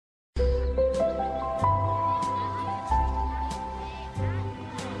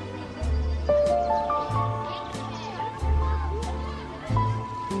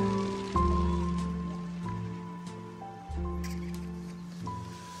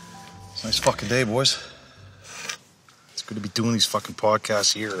Nice fucking day, boys. It's good to be doing these fucking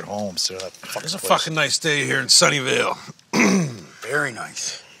podcasts here at home. So it's a fucking nice day here in Sunnyvale. Very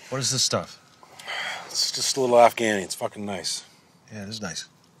nice. What is this stuff? It's just a little Afghani. It's fucking nice. Yeah, it is nice.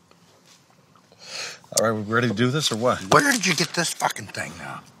 All right, we ready to do this or what? Where did you get this fucking thing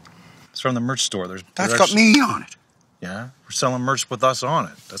now? It's from the merch store. That's got me on it. Yeah, we're selling merch with us on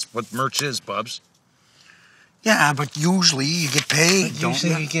it. That's what merch is, Bubs. Yeah, but usually you get paid, don't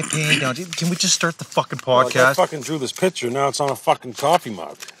you? You get paid, don't you? Can we just start the fucking Well, podcast? I fucking drew this picture. Now it's on a fucking coffee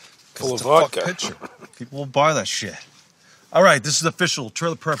mug full of It's a vodka. fuck picture. People will buy that shit. All right, this is official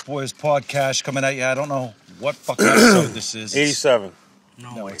Trailer Park Boys podcast coming at you. I don't know what fucking episode this is. 87.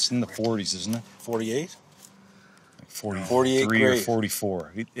 No, it's in the 40s, isn't it? 48? 43 or great.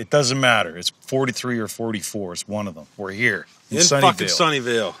 44. It doesn't matter. It's 43 or 44. It's one of them. We're here in Sunnyvale. fucking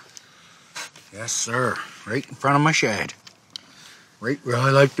Sunnyvale. Yes, sir. Right in front of my shed. Right where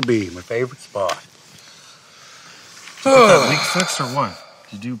I like to be. My favorite spot. Did you get that leak fixed or what?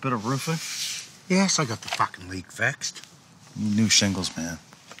 Did you do a bit of roofing? Yes, I got the fucking leak fixed. New shingles, man.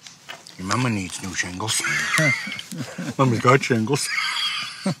 Your mama needs new shingles. Mama's got shingles.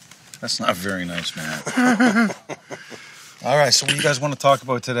 That's not very nice, man. All right, so what do you guys want to talk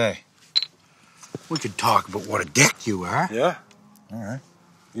about today? We could talk about what a dick you are, Yeah? All right.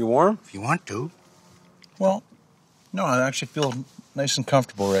 You warm? if you want to. Well, no, I actually feel nice and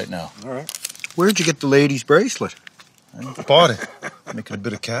comfortable right now. All right. Where'd you get the lady's bracelet? I bought it. Making a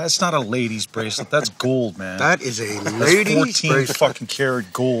bit of cash. It's not a lady's bracelet. That's gold, man. That is a That's lady's 14 bracelet. fucking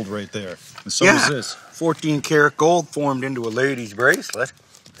karat gold right there. And so Yeah. is this. 14 karat gold formed into a lady's bracelet.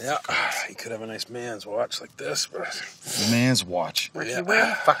 Yeah. You could have a nice man's watch like this, but Man's watch. Ricky, Yeah. where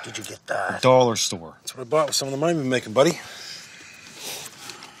the fuck did you get that? Dollar store. that's what I bought with some of the money we've been making, buddy.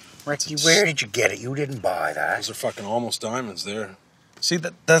 Ricky, where did you get it? You didn't buy that. Those are fucking almost diamonds there. See,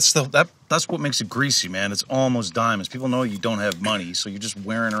 that's what makes it greasy, man. It's almost diamonds. People know you don't have money, so you're just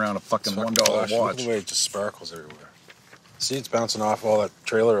wearing around a fucking $1 Look watch. at the way it just sparkles everywhere. See, it's bouncing off all that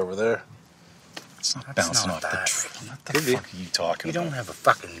trailer over there. It's not That's bouncing not off the that, tree. What the Could be. fuck are you talking You about? don't have a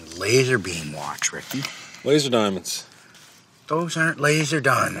fucking laser beam watch, Ricky. Laser diamonds. Those aren't laser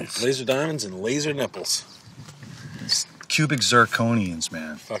diamonds. Laser diamonds and laser nipples. It's cubic zirconians,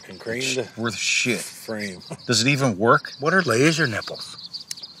 man. Fucking craned Worth shit. frame. Does it even work? What are laser nipples?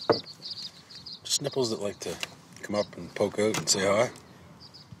 Just nipples that like to come up and poke out and say hi.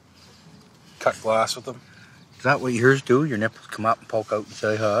 Cut glass with them. Is that what yours do? Your nipples come up and poke out and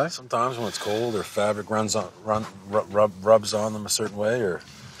say hi? Sometimes when it's cold or fabric rubs on them a certain way, or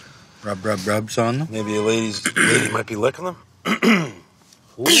Rubs on them? maybe a lady might be licking them.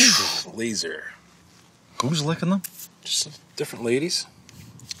 Ooh, laser. Who's licking them? Just different ladies.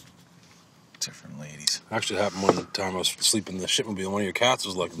 Different ladies. Actually happened one time I was sleeping in the shipmobile and one of your cats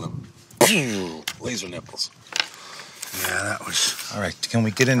was licking them. Laser nipples. Yeah, that was All right, can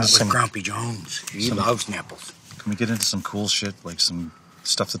we get into some? Grumpy Jones. He some- loves nipples. Can we get into some cool shit, like some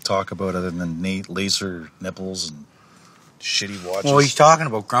stuff to talk about other than laser nipples and shitty watches? Well, he's talking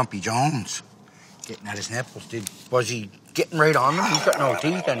about Grumpy Jones. Getting at his nipples. Was he getting right on them? He's got no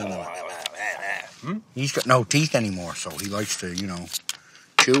teeth anymore. He's got no teeth anymore, so he likes to,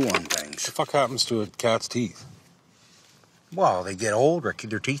 chew on What things. the fuck happens to a cat's teeth? Well, they get old, Ricky.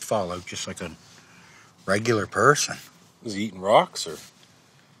 Their teeth fall out just like a regular person. Is he eating rocks or?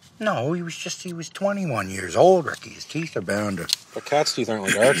 No, he was 21 years old, Ricky. His teeth are bound to... But cats' teeth aren't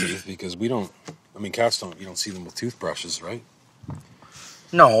like our teeth because we don't. I mean, cats don't. You don't see them with toothbrushes, right?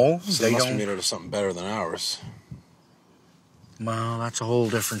 No, So they they must be don't. made out of something better than ours. Well, that's a whole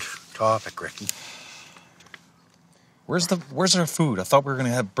different topic, Ricky. Where's our food? I thought we were gonna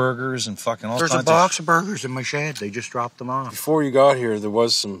have burgers and fucking all There's a kinds box of burgers in my shed. They just dropped them off. Before you got here, there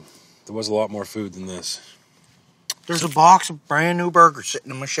was a lot more food than this. There's a box of brand new burgers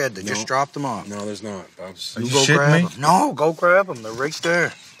sitting in my shed. They No. just dropped them off. No, there's not, Bubs. Are you go shitting grab me? them. No, go grab them. They're right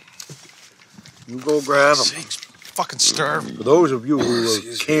there. You go grab them. Sakes, fucking starving. For those of you who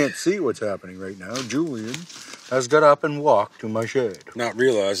Excuse me. can't see what's happening right now, Julian has got up and walked to my shed. Not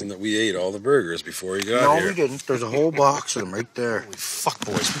realizing that we ate all the burgers before you got No, here. we didn't. There's a whole box of them right there. Holy fuck,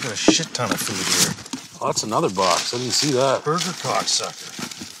 boys, we got a shit ton of food here. Oh, that's another box. I didn't see that. Burger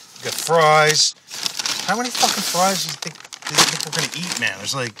cocksucker. We got fries. How many fucking fries do you think we're gonna eat, man?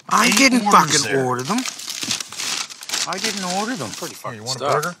 There's like I 8 didn't orders fucking there. order them. I didn't order them. Pretty Here, fucking you want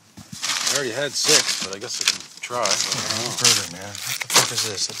stuff. a burger? I already had 6, but I guess I can try. Burger, man. What the fuck is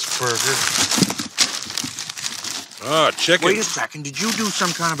this? That's burger. Ah, chicken. Wait a second. Did you do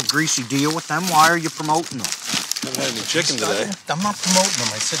some kind of a greasy deal with them? Why are you promoting them? I haven't had any chicken today. I'm not promoting them.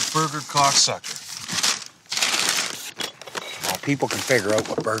 I said burger cocksucker. All people can figure out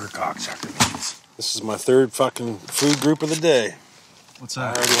what burger cocksucker means. This is my third fucking food group of the day. What's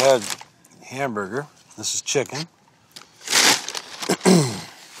I that? already had hamburger. This is chicken.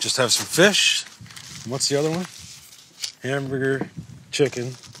 Just have some fish. What's the other one? Hamburger,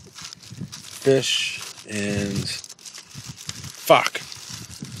 chicken, fish, and fuck.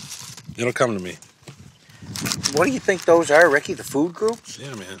 It'll come to me. What do you think those are, Ricky? The food groups?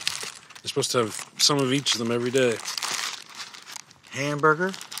 Yeah, man. You're supposed to have some of each of them every day.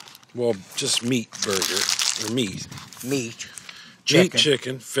 Hamburger, Well, just meat burger or meat. meat, Meat,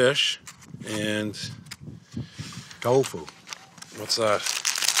 chicken, fish, and tofu. what's that?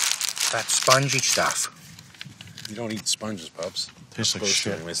 That spongy stuff. You don't eat sponges, pups. Tastes like Supposed to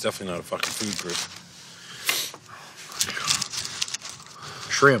shit. anyway. It's definitely not a fucking food group.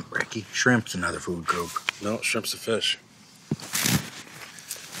 Shrimp, Ricky. Shrimp's another food group. No, shrimp's a fish.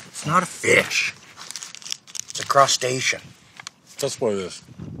 It's not a fish. It's a crustacean. That's what it is.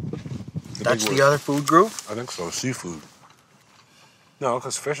 That's big the word. other food group? I think so. Seafood. No,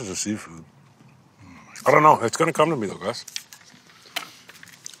 because fish is a seafood. I don't know. It's going to come to me, though, Gus.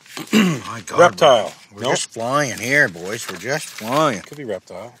 My God. Reptile. We're Nope. just flying here, boys. We're just flying. Could be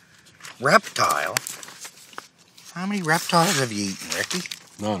reptile. Reptile? How many reptiles have you eaten, Ricky?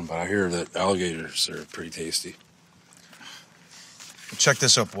 None, but I hear that alligators are pretty tasty. Check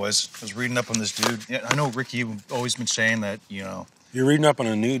this out, boys. I was reading up on this dude. Yeah, I know, Ricky, you've always been saying that, You're reading up on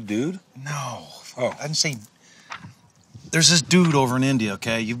a nude dude? No. Oh. I didn't say. There's this dude over in India,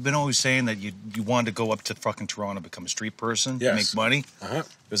 okay? You've been always saying that you wanted to go up to fucking Toronto, become a street person, Yes. make money. Uh-huh.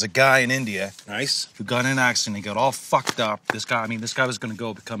 There's a guy in India Nice. who got in an accident. He got all fucked up. This guy was going to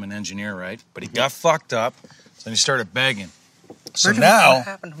go become an engineer, right? But he got fucked up, so he started begging. So What now,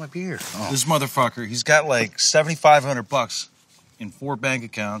 happened to my beer? Oh. this motherfucker, he's got like $7,500 in 4 bank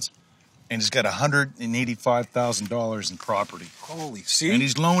accounts, and he's got $185,000 in property. Holy, see? And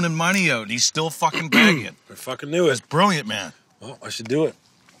he's loaning money out. And he's still fucking begging. I fucking knew it. It's brilliant, man. Well, I should do it.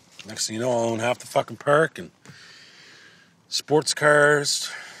 Next thing you know, I'll own half the fucking park and sports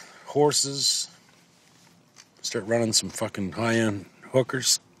cars, horses. Start running some fucking high-end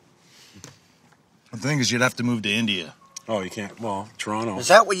hookers. The thing is, you'd have to move to India. Oh, you can't. Well, Toronto. Is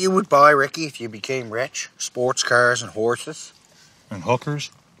that what you would buy, Ricky, if you became rich? Sports cars and horses? And hookers?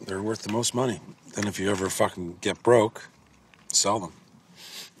 They're worth the most money. Then if you ever fucking get broke, sell them.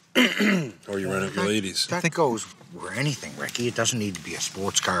 Or you rent out your ladies. That goes where anything, Ricky. It doesn't need to be a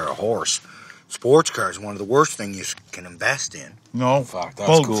sports car or a horse. Sports car is one of the worst things you can invest in. No. Fuck, that's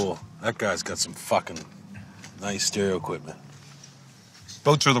boats. cool. That guy's got some fucking nice stereo equipment.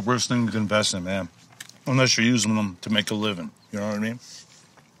 Boats are the worst thing you can invest in, man. Unless you're using them to make a living. You know what I mean?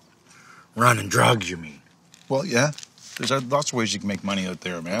 Running drugs, you mean? Well, yeah. There's lots of ways you can make money out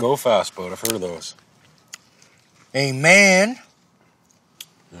there, man. Go fast boat. I've heard of those. A man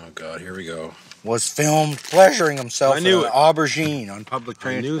Oh God, here we go. was filmed pleasuring himself I knew in it. an aubergine on public I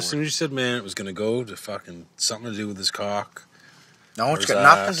transport. knew as soon as you said man, it was going to go to fucking something to do with his cock. No, it's Or got his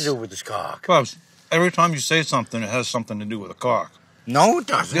nothing ass. to do with his cock. Bubs, every time you say something, it has something to do with a cock. No, it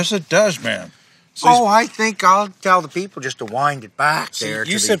doesn't. Yes, it does, man. Oh, I think I'll tell the people just to wind it back See, there.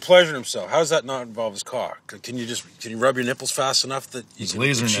 you to said the, pleasuring himself. How does that not involve his cock? Can you rub your nipples fast enough that you It's can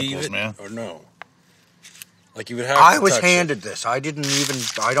laser achieve nipples, it, man. or no? Like you would have. I to was touch handed this. I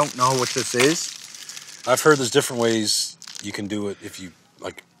don't know what this is. it. I've heard there's different ways you can do it if you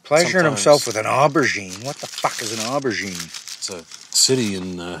like. Pleasuring sometimes himself with an aubergine. What the fuck is an aubergine? It's a city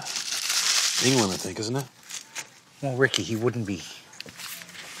in England, I think, isn't it? Well, Ricky, he wouldn't be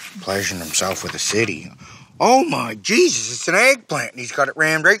pleasuring himself with a city. Oh my Jesus, it's an eggplant and he's got it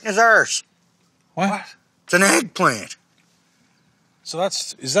rammed right in his arse. What? It's an eggplant. So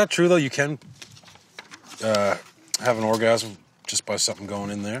is that true though? You can have an orgasm just by something going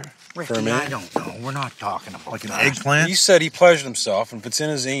in there for a Ricky, minute. I don't know. We're not talking about Like an that. eggplant? He said he pleasured himself, and if it's in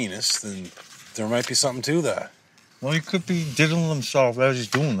his anus, then there might be something to that. Well, he could be diddling himself as he's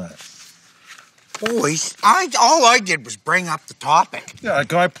doing that. Boys, all I did was bring up the topic. Yeah, a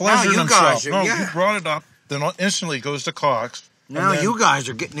guy pleasured you himself. guys are- No, yeah. you brought it up. Then instantly goes to cocks. and Now then- you guys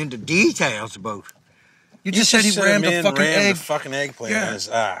are getting into details about. You just said he a rammed man the fucking rammed egg. a fucking eggplant Yeah. in his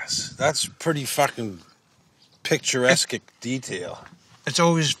ass. That's pretty fucking picturesque detail. It's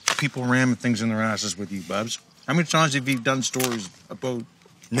always people ramming things in their asses with you, Bubs. How many times have you done stories about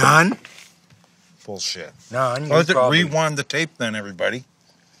None? bullshit? None. Let's You probably- rewind the tape then, everybody.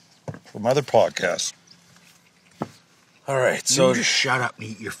 From other podcasts. All right, You so just shut up and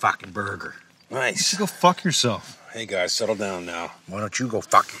eat your fucking burger. You nice. should go fuck yourself. Hey guys, settle down now. Why don't you go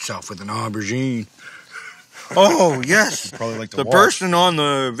fuck yourself with an aubergine? Oh, yes. Probably like to The watch. person on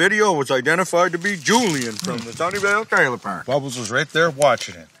the video was identified to be Julian from the Sunnyvale Trailer Park. Bubbles was right there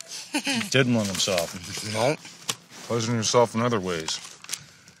watching it. Diddling himself. No, Pleasuring himself in other ways.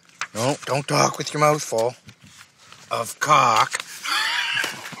 no, don't talk with your mouth full of cock.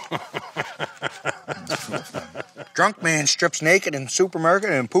 Drunk man strips naked in supermarket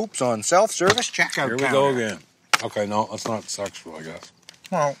and poops on self-service checkout Here we counter. go again. Okay, no, that's not sexual, I guess.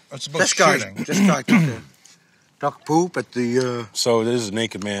 Well, it's about This guy shitting. took a poop at the. So this is a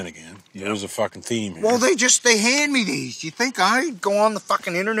naked man again. There's a fucking theme here. Well, they hand me these. You think I'd go on the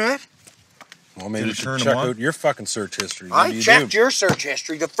fucking internet? Well, maybe Did you it should turn check him on? out your fucking search history. What do I you checked do? your search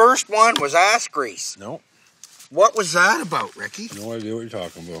history. The first one was ass grease. No, What was that about, Ricky? no idea what you're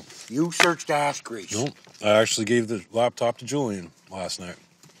talking about. You searched ass grease. Nope. I actually gave the laptop to Julian last night.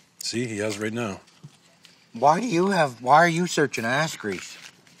 See, he has it right now. Why are you searching ass grease?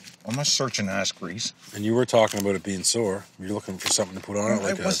 I'm not searching ass grease. And you were talking about it being sore. You're looking for something to put on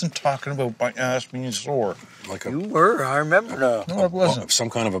it, I wasn't talking about my ass being sore. like You were. I remember now. No, I wasn't. some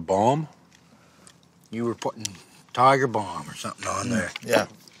kind of a balm. You were putting Tiger Balm or something on there. Yeah.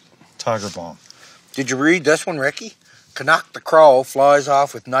 Tiger Balm. Did you read this one, Ricky? Canuck the Crow flies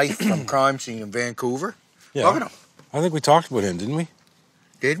off with knife from crime scene in Vancouver. Yeah, Look at him. I think we talked about him, didn't we?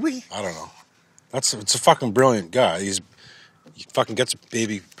 Did we? I don't know. It's a fucking brilliant guy. He fucking gets a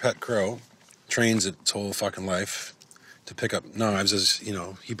baby pet crow, trains it its whole fucking life to pick up knives. As you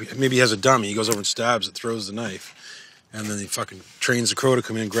know, maybe he has a dummy. He goes over and stabs it, throws the knife, and then he fucking trains the crow to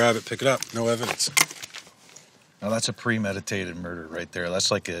come in, grab it, pick it up. No evidence. Now that's a premeditated murder right there. That's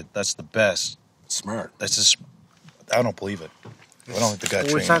the best. Smart. That's just, I don't believe it. I don't think the guy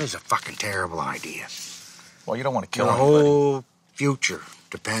Boys, that trained. is a fucking terrible idea. Well, you don't want to kill Your anybody. whole future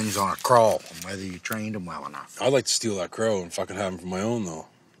depends on a crow and whether you trained him well enough. I'd like to steal that crow and fucking have him for my own though.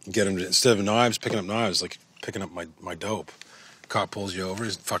 Get him to, instead of knives, picking up knives, like picking up my dope. Cop pulls you over, he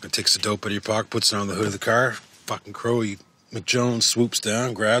fucking takes the dope out of your pocket, puts it on the hood of the car. Fucking crow, McJones swoops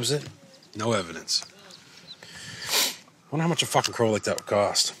down, grabs it. No evidence. I wonder how much a fucking crow like that would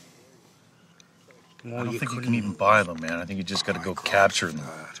cost. I don't think you can even buy them, man. I think you just got to go capture them.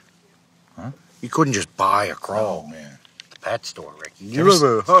 Huh? You couldn't just buy a crow Oh, man. at the pet store, Ricky. You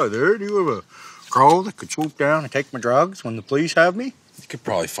ever- hi there, do you have a crow that could swoop down and take my drugs when the police have me? You could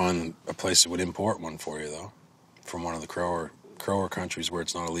probably find a place that would import one for you though, from one of the crower countries where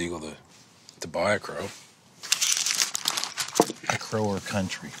it's not illegal to buy a crow. A crower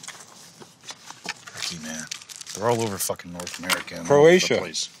country. Ricky, man. They're all over fucking North America. and all over the Croatia.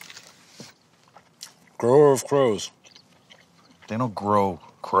 place. Grower of crows. They don't grow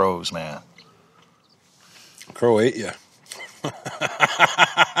crows, man. Crow ate ya.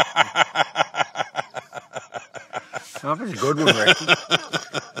 That was a good one, Ricky.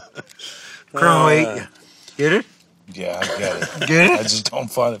 Crow ate you. Get it? Yeah, I get it. Get I it? just don't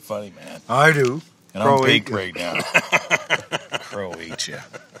find it funny, man. I do. And Crow I'm ate baked ya. right now. Crow ate you.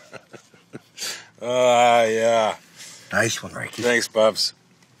 Yeah. Nice one, Ricky. Thanks, Bubs.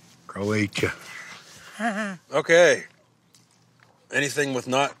 Crow ate you. Okay. Anything with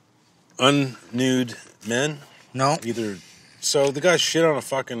not unnude men? No, Either. So the guy shit on a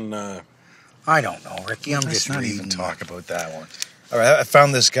fucking. I don't know, Ricky. I'm Let's just not reading. even talk about that one. All right, I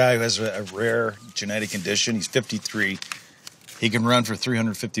found this guy who has a rare genetic condition. He's 53. He can run for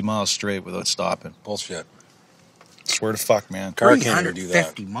 350 miles straight without stopping. Bullshit. Swear to fuck, man. Car can't even do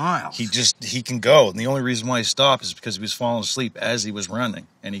that. 350 miles. He can go. And the only reason why he stopped is because he was falling asleep as he was running.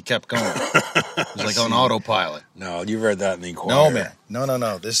 And he kept going. It was like on autopilot. No, you read that in the Inquirer. No, man.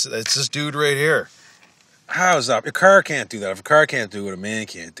 No. It's this dude right here. How is that? A car can't do that. If a car can't do it, a man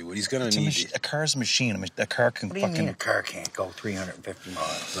can't do it. He's gonna need it. A car's a machine. A car can What do you mean a fucking... car can't go 350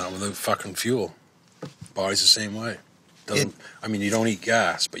 miles? Not without fucking fuel. Body's the same way. I mean, you don't eat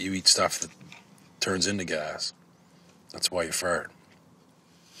gas, but you eat stuff that turns into gas. That's why you fart.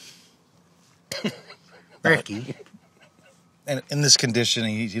 Ricky, And in this condition,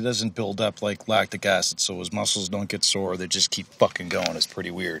 he doesn't build up like lactic acid, so his muscles don't get sore. They just keep fucking going. It's pretty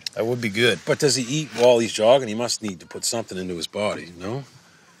weird. That would be good. But does he eat while he's jogging? He must need to put something into his body, no?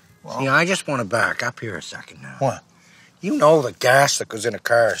 see, I just want to back up here a second now. What? You know the gas that goes in a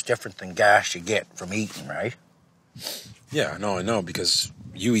car is different than gas you get from eating, right? Yeah, no, I know, because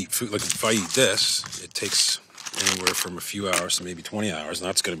you eat food. Like if I eat this, it takes anywhere from a few hours to maybe 20 hours, and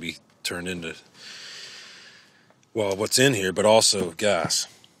that's going to be turned into, well, what's in here, but also gas.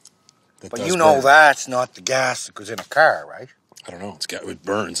 That But does you know burn. that's not the gas that goes in a car, right? I don't know. It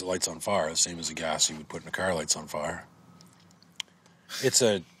burns. It lights on fire. The same as the gas you would put in a car lights on fire. It's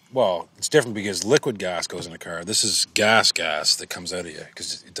different because liquid gas goes in a car. This is gas that comes out of you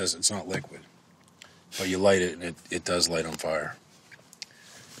because it's not liquid. But you light it, and it does light on fire.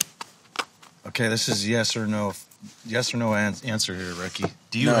 Okay, this is yes or no answer here, Ricky.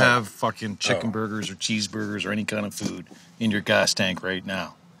 Do you No. have fucking chicken Oh. burgers or cheeseburgers or any kind of food in your gas tank right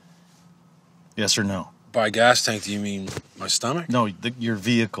now? Yes or no? By gas tank, do you mean my stomach? No, your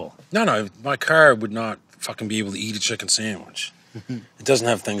vehicle. No, my car would not fucking be able to eat a chicken sandwich. It doesn't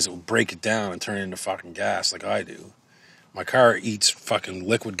have things that will break it down and turn it into fucking gas like I do. My car eats fucking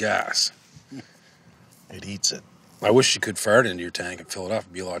liquid gas. It eats it. I wish you could fart into your tank and fill it up.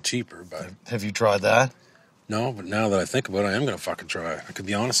 It'd be a lot cheaper, but Have you tried that? no. But now that I think about it, I am going to fucking try it. I could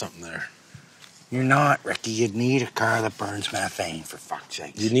be onto something there. You're not, Ricky. You'd need a car that burns methane, for fuck's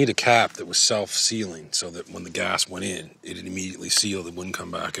sake. You'd need a cap that was self-sealing so that when the gas went in, it'd immediately seal. It wouldn't come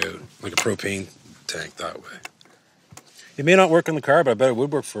back out. Like a propane tank that way. It may not work on the car, but I bet it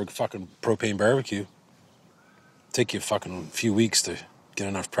would work for a fucking propane barbecue. Take you a fucking few weeks to get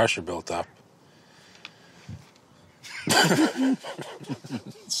enough pressure built up.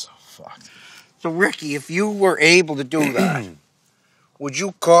 So fucked. So, Ricky, if you were able to do that, would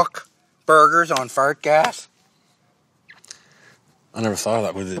you cook burgers on fart gas? I never thought of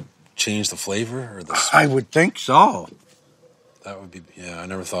that. Would it change the flavor or the? I would think so. That would be, yeah, I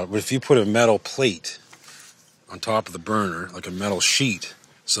never thought. But if you put a metal plate on top of the burner, like a metal sheet,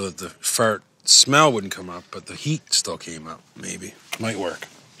 so that the fart smell wouldn't come up, but the heat still came up, maybe. Might work.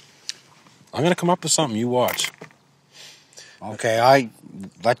 I'm going to come up with something. You watch. Okay,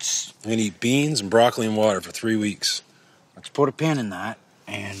 let's I'm going to eat beans and broccoli and water for 3 weeks. put a pin in that,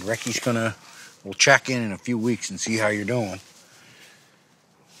 and we'll check in a few weeks and see how you're doing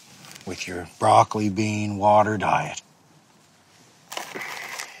with your broccoli, bean, water diet.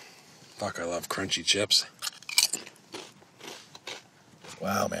 Fuck, I love crunchy chips.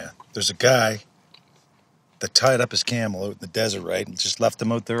 Wow, man. There's a guy that tied up his camel out in the desert, right, and just left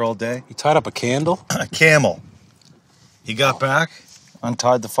him out there all day. You tied up a candle? A camel. He got back,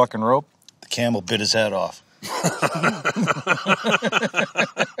 untied the fucking rope. The camel bit his head off.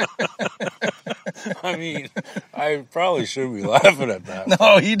 I mean, I probably should be laughing at that.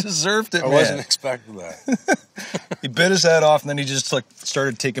 No, he deserved it, I man. wasn't expecting that. He bit his head off, and then he just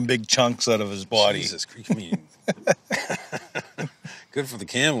started taking big chunks out of his body. Jesus, I mean, good for the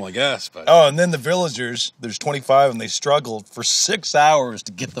camel, I guess, but Oh, and then the villagers, there's 25 of them, they struggled for 6 hours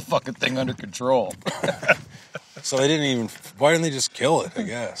to get the fucking thing under control. so they didn't even. Why didn't they just kill it? I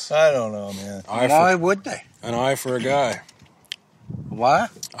guess. I don't know, man. Why would they? An eye for a guy.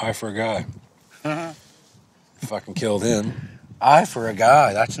 What? Eye for a guy. Fucking killed him. Eye for a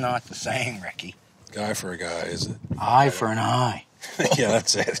guy. That's not the saying, Ricky. Guy for a guy, is it? Eye for an eye. Yeah,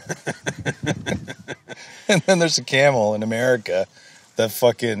 that's it. And then there's a camel in America that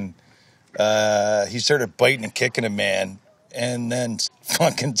fucking, he started biting and kicking a man and then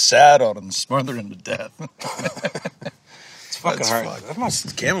fucking sat on him, smothered him to death. It's fucking That's hard. fucked.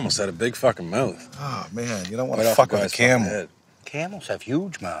 The camel must have had a big fucking mouth. Oh, man, you don't want Right to off fuck the with a guy's fucking camel. head. Camels have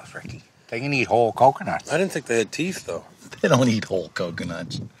huge mouths, Ricky. They can eat whole coconuts. I didn't think they had teeth, though. They don't eat whole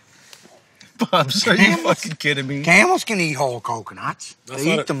coconuts. Bobs, are you fucking kidding me? Camels can eat whole coconuts. I They thought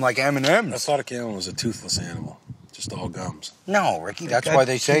eat it- them like I M&Ms. thought a camel was a toothless animal. Just all gums. No, Ricky, that's got why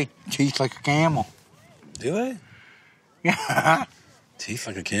they say teeth like a camel. Do they? Yeah. Teeth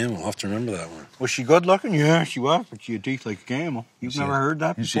like a camel. I'll have to remember that one. Was she good looking? Yeah, she was, but she had teeth like a camel. You've never heard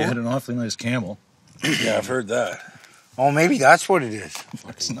that She before? had an awfully nice camel. Yeah, I've heard that. Oh, maybe that's what it is.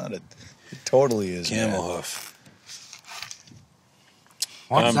 It's not it totally is. Camel man. hoof.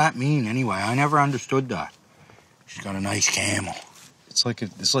 What does that mean anyway? I never understood that. She's got a nice camel. It's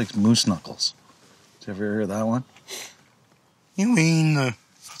like moose knuckles. Did you ever hear that one? You mean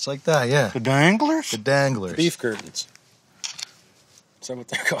It's like that, yeah. the danglers? The danglers. Beef curtains. Is that what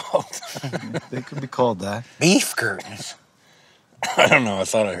they're called? They could be called that. Beef curtains. I don't know. I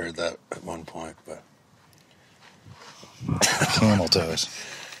thought I heard that at one point, but Camel toes.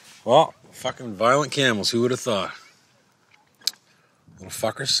 well, fucking violent camels. Who would have thought? Little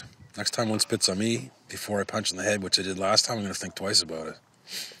fuckers. Next time one spits on me before I punch in the head, which I did last time, I'm gonna think twice about it.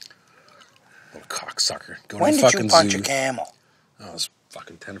 Little cocksucker. Go When to the did fucking you punch zoo. a camel? Oh, it was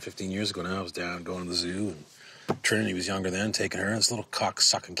fucking 10 or 15 years ago now. I was down going to the zoo, and Trinity was younger then, taking her, and this little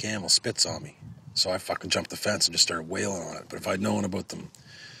cock-sucking camel spits on me. So I fucking jumped the fence and just started wailing on it. But if I'd known about them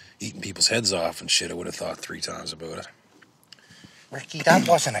eating people's heads off and shit, I would have thought 3 times about it. Ricky, that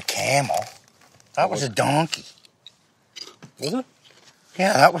wasn't a camel. That was a donkey. Was it?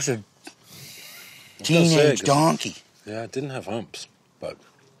 Yeah, that was a gonna say, teenage 'cause- donkey. Yeah, it didn't have humps, but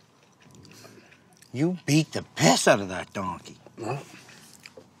You beat the piss out of that donkey.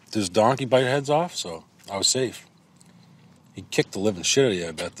 does donkey bite heads off? So I was safe. He kicked the living shit out of you,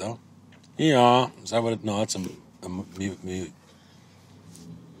 I bet, though. Yeah, is that what it? No, it's a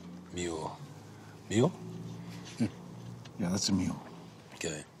mule. Mule? Yeah, that's a mule.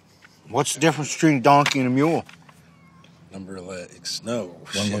 Okay. What's the difference between a donkey and a mule? Number of legs. No.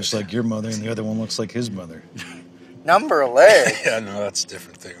 One shit. looks like your mother, and the other one looks like his mother. Number of legs. Yeah, no, that's a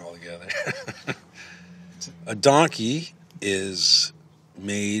different thing altogether. A donkey is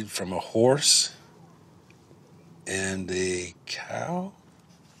made from a horse and a cow.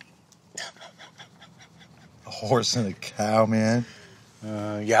 A horse and a cow, man.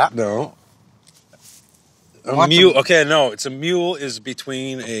 Yeah. No. A What's mule. Okay, no. It's a mule is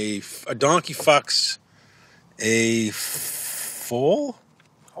between a donkey fucks a foal,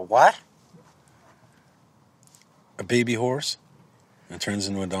 A what? a baby horse, and it turns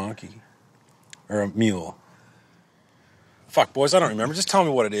into a donkey or a mule. Fuck, boys, I don't remember. Just tell me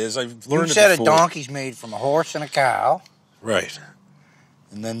what it is. I've learned You it said before. a donkey's made from a horse and a cow, Right.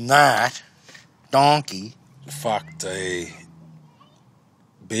 and then that donkey. Fucked a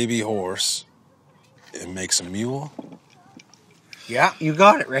baby horse and makes a mule. Yeah, you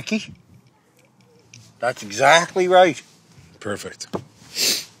got it, Ricky. That's exactly right. Perfect.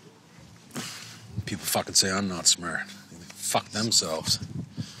 People fucking say I'm not smart. Fuck themselves.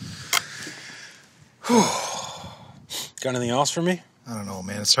 Whew. Got anything else for me? I don't know,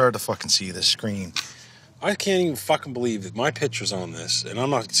 man. It's hard to fucking see this screen. I can't even fucking believe that my picture's on this and I'm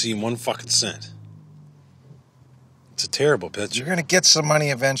not seeing one fucking cent. It's a terrible You're picture. gonna get some money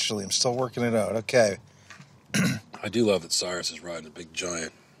eventually. I'm still working it out. Okay. I do love that Cyrus is riding a big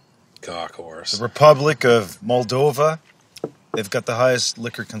giant cock horse. The Republic of Moldova. They've got the highest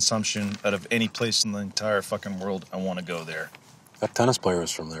liquor consumption out of any place in the entire fucking world. I want to go there. That tennis player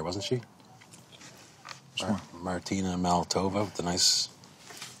was from there, wasn't she? Sure. Martina Maltova with the nice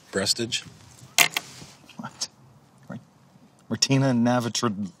breastage. What? Martina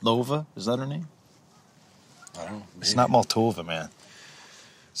Navratilova? Is that her name? I don't know. It's maybe. not Moldova, man.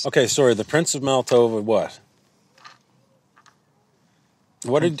 Okay, sorry. The Prince of Maltova. What?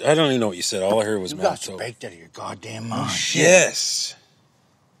 What did I don't even know what you said. All I heard was You got you Maltova. baked out of your goddamn mind. Yes.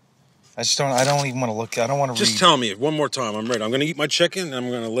 I don't even want to look. I don't want to Just read. tell me one more time. I'm ready. I'm going to eat my chicken and I'm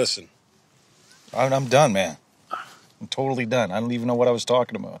going to listen. I'm done, man. I'm totally done. I don't even know what I was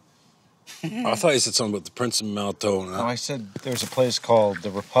talking about. I thought you said something about the Prince of Maltova. No, I said there's a place called the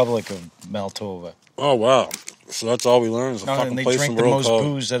Republic of Moldova. Oh wow! So that's all we learned is a No, fucking and they place drink in the the world most called.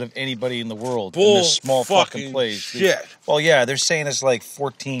 booze out of anybody in the world in Bull this small fucking fucking place. shit. Well, yeah, they're saying it's like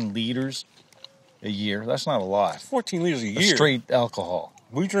 14 liters a year. That's not a lot. 14 liters a Of year. straight alcohol.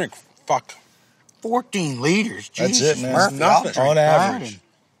 We drink fuck 14 liters. That's Jesus, it, man. Murphy, Nothing. I'll drink On that. average.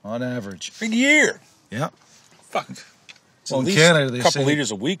 On average. a year. Yeah. Fuck. It's Well, at in least Canada, they a couple say-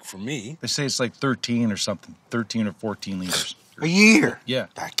 liters a week for me. They say it's like 13 or something. 13 or 14 liters. A year? Yeah.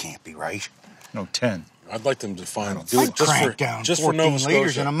 That can't be right. No, 10. I'd like them to find do I'd it just crank for down just for 14 Nova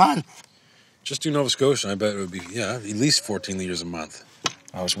liters in a Scotia. month. Just do Nova Scotia. I bet it would be at least 14 liters a month.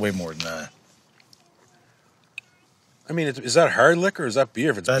 I was way more than that. I mean, is that hard liquor or is that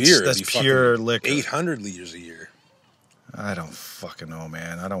beer? If it's That's- beer, that's it'd be fucking pure liquor. 800 liters a year. I don't fucking know,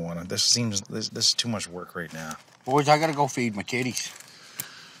 man. I don't want to. This is too much work right now. Boys, I gotta go feed my kitties.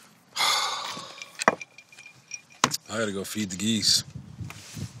 I gotta go feed the geese.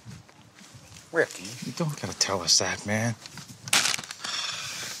 Ricky. You don't gotta tell us that, man.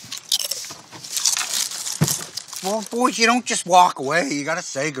 Well, boys, you don't just walk away. You gotta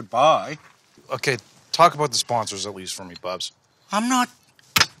say goodbye. Okay, talk about the sponsors at least for me, Bubs. I'm not.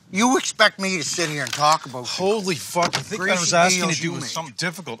 You expect me to sit here and talk about. Holy fuck, I think I Greasy was asking deals to do you with make. something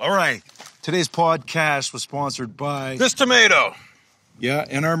difficult. All right. Today's podcast was sponsored by... This tomato. Yeah,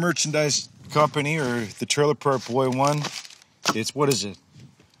 and our merchandise company, or the Trailer Park Boy One. It's, what is it?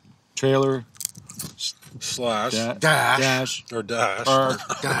 Trailer Slash. dash Or dash. Park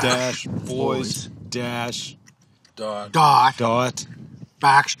Dash dash Boys dash Dot. dot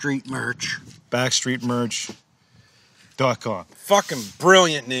Backstreet merch. backstreetmerch.com. Fucking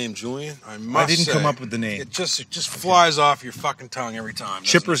brilliant name, Julian. I must didn't say. come up with the name. It just flies off your fucking tongue every time. doesn't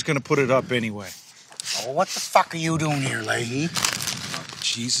Chipper's gonna put it up anyway. Oh, what the fuck are you doing here, Leahy? it?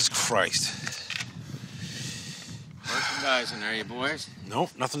 Jesus Christ. Merchandising, are you boys?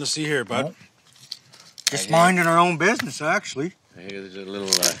 Nope, nothing to see here, bud. Nope. Just minding our own business, actually. I hear there's a little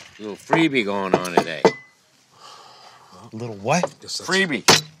freebie going on today. A little what? Guess that's- Freebie.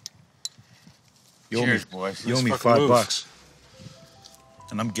 You owe me, Cheers, boys. you owe Nice me fucking moves.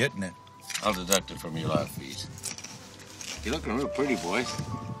 $5. And I'm getting it. I'll deduct it from your lot fees. You're looking real pretty, boys.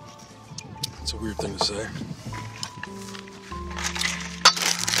 That's a weird thing to say.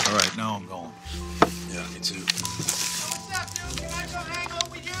 All right, now I'm going. Yeah, me too. What's up, dude? Can I go hang out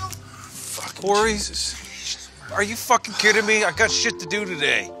with you? Corey, are you fucking kidding me? I got shit to do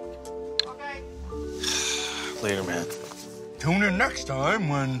today. Later, man. Tune in next time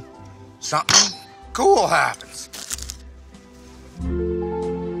when something cool happens.